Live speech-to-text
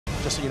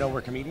Just so you know,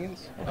 we're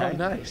comedians. Okay? Oh,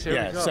 nice.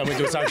 Here we go. So we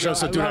do a talk show,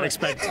 so do not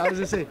expect. I was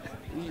going to say,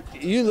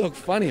 you look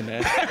funny,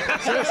 man.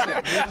 Seriously.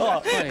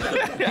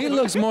 Funny. He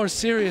looks more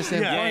serious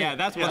than funny. Yeah,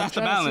 that's the balance.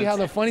 To see how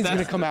the funny's going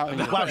to come out.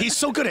 Wow, he's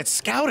so good at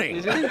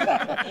scouting.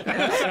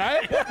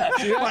 Right?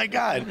 Oh my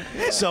God.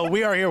 So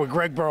we are here with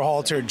Gregg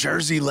Berhalter,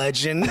 Jersey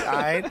legend. All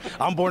right.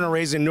 I'm born and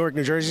raised in Newark,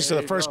 New Jersey. So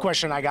the first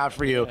question I got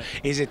for you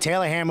is it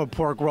Taylor ham or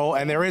pork roll?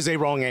 And there is a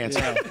wrong answer.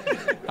 Yeah.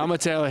 I'm a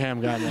Taylor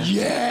ham guy, man.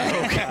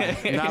 Yeah.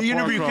 Okay. Not the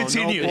interview pork roll,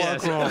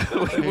 continues. No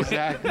pork roll.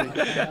 Exactly.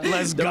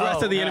 Let's go. The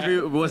rest of the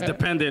interview was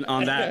dependent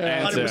on that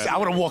answer. I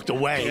would have walked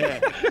away.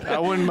 I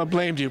wouldn't have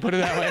blamed you. Put it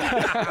that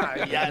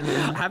way. Yes.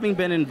 Having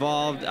been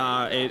involved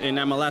in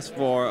MLS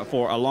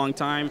for a long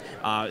time,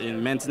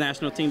 in men's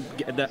national team,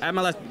 the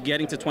MLS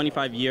getting to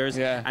 25 years,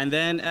 and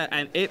then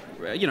and it,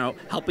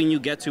 helping you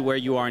get to where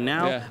you are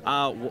now.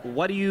 Yeah.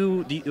 What do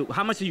you?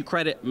 How much do you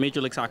credit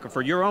Major League Soccer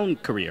for your own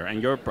career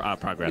and your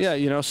progress?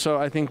 Yeah, so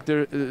I think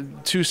there are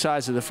two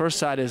sides. The first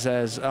side is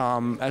as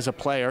a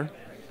player.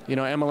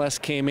 MLS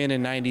came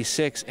in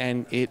 '96,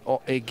 and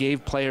it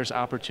gave players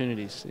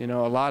opportunities. A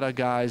lot of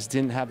guys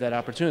didn't have that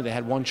opportunity. They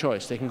had one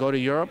choice. They can go to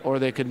Europe, or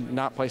they could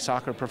not play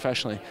soccer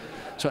professionally.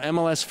 So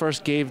MLS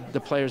first gave the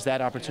players that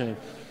opportunity.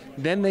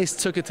 Then they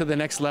took it to the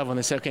next level, and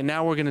they said, okay,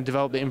 now we're going to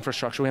develop the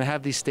infrastructure. We're going to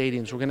have these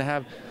stadiums. We're going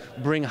to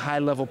bring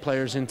high-level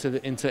players into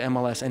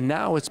MLS. And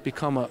now it's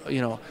become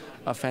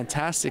a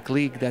fantastic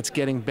league that's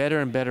getting better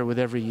and better with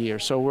every year.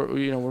 So we're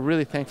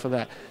really thankful for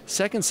that.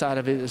 Second side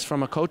of it is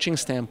from a coaching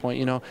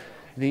standpoint.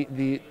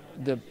 The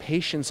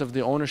patience of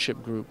the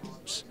ownership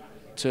groups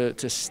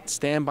to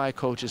stand by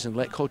coaches and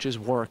let coaches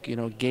work,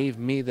 gave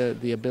me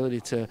the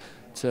ability to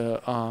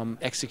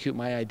execute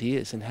my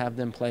ideas and have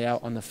them play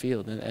out on the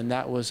field, and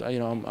that was,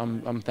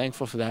 I'm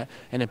thankful for that,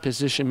 and it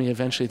positioned me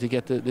eventually to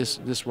get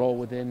this role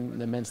within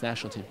the men's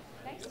national team.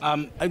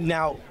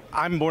 Now,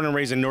 I'm born and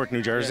raised in Newark,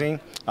 New Jersey.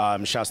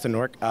 Shouts to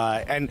Newark.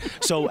 And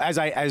so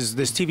as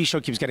this TV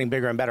show keeps getting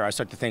bigger and better, I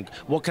start to think,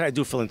 what can I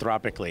do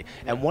philanthropically?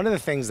 And one of the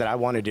things that I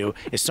want to do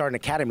is start an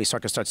academy so I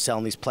can start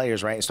selling these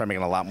players, right, and start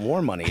making a lot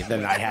more money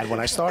than I had when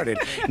I started.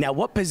 Now,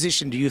 what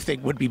position do you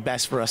think would be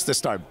best for us to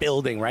start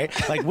building, right?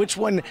 Like, which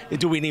one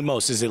do we need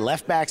most? Is it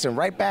left backs and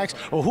right backs?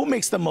 Or who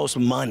makes the most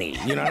money?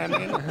 You know what I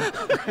mean?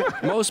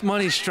 Most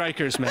money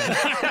strikers, man.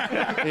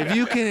 If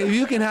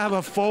you can have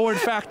a forward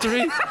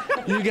factory,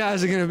 you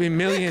guys are going to be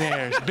millionaires,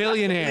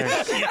 billionaires.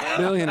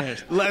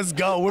 Let's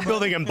go. We're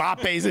building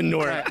Mbappe's in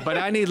Newark. Right, but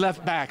I need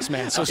left backs,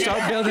 man. So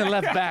start building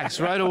left backs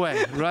right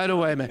away,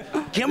 man.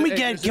 Can we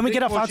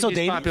get Alphonso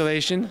Davies?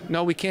 Population?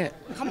 No, we can't.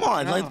 Come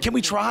on, no. Can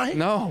we try?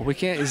 No, we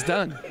can't. It's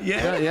done.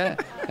 Yeah,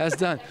 that's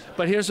done.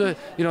 But here's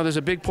there's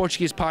a big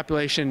Portuguese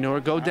population in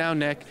Newark. Go down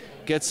neck.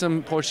 Get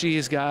some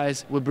Portuguese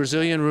guys with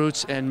Brazilian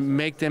roots and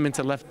make them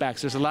into left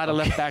backs. There's a lot of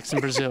left backs in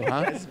Brazil,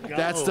 huh?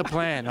 That's the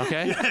plan,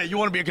 okay? Yeah, you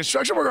want to be a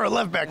construction worker or a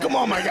left back? Come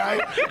on, my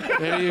guy.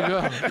 There you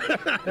go.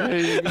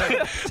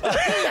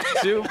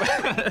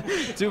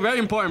 Two very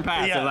important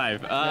paths in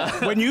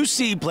life. When you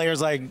see players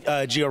like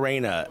Gio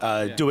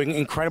Reyna doing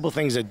incredible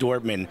things at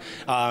Dortmund,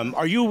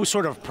 are you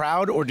sort of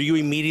proud, or do you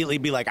immediately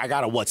be like, I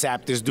got to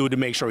WhatsApp this dude to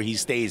make sure he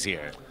stays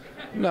here?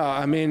 No,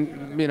 I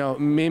mean,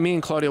 me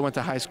and Claudio went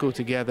to high school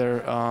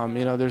together.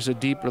 There's a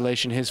deep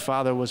relation. His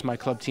father was my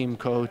club team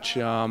coach.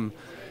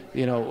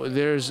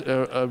 There's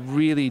a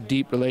really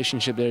deep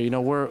relationship there.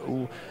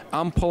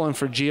 I'm pulling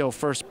for Gio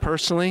first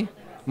personally,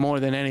 more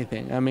than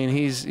anything. I mean,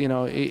 he's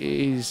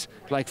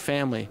like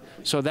family.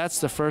 So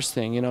that's the first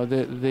thing.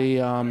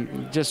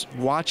 Just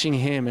watching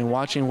him and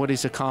watching what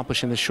he's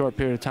accomplished in the short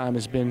period of time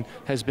has been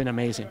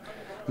amazing.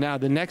 Now,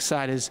 the next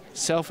side is,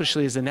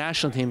 selfishly, as the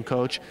national team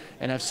coach,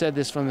 and I've said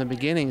this from the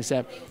beginning, is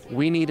that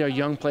we need our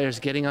young players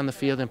getting on the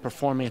field and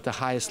performing at the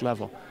highest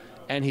level.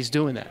 And he's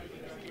doing that.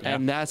 Yep.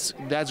 And that's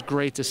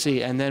great to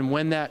see. And then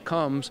when that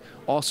comes,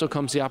 also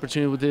comes the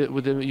opportunity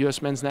with the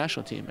U.S. men's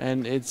national team.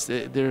 And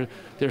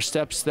they're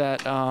steps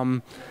that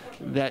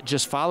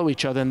just follow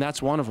each other, and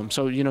that's one of them.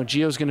 So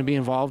Gio's going to be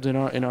involved in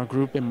our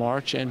group in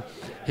March, and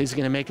he's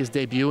going to make his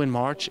debut in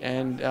March,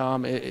 and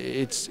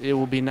it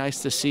will be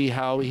nice to see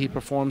how he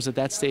performs at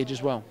that stage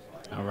as well.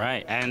 All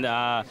right, and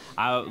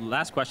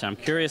last question. I'm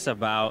curious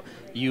about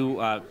you.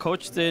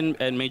 Coached in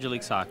Major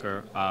League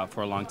Soccer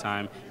for a long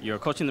time. You're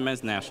coaching the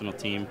men's national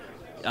team.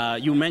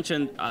 You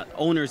mentioned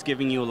owners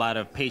giving you a lot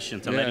of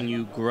patience and letting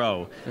you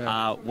grow.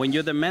 Yeah. When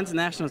you're the men's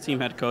national team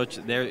head coach,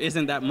 there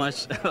isn't that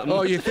much.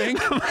 Oh, you think?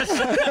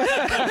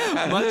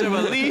 much of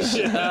a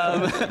leash.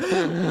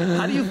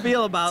 How do you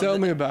feel about? Tell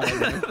me about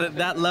it.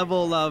 That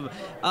level of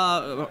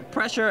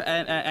pressure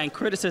and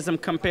criticism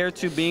compared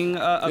to being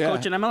a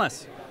coach in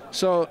MLS?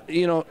 So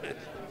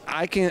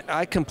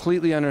I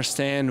completely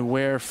understand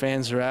where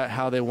fans are at,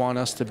 how they want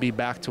us to be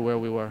back to where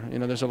we were.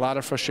 There's a lot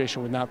of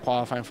frustration with not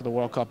qualifying for the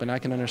World Cup, and I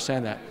can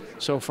understand that.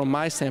 So from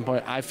my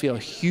standpoint, I feel a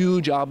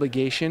huge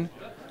obligation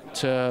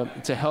to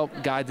help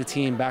guide the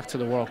team back to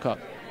the World Cup.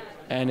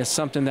 And it's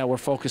something that we're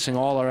focusing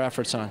all our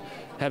efforts on.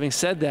 Having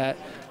said that,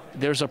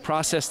 there's a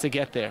process to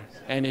get there,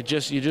 and you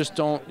just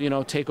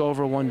don't take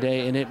over one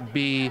day and it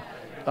be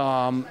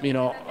you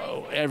know,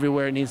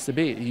 everywhere it needs to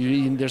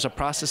be. There's a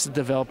process of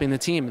developing the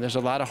team. There's a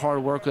lot of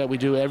hard work that we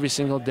do every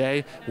single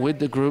day with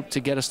the group to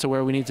get us to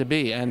where we need to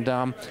be. And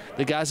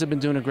the guys have been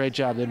doing a great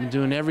job. They've been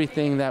doing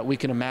everything that we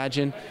can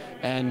imagine.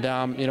 And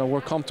you know,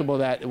 we're comfortable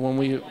that when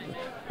we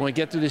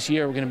get through this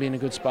year, we're going to be in a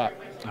good spot.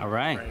 All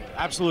right.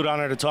 Absolute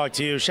honor to talk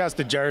to you. Shouts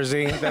to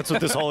Jersey. That's what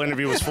this whole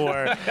interview was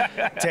for.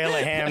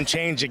 Taylor Ham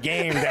changed the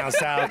game down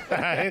south.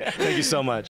 Thank you so much.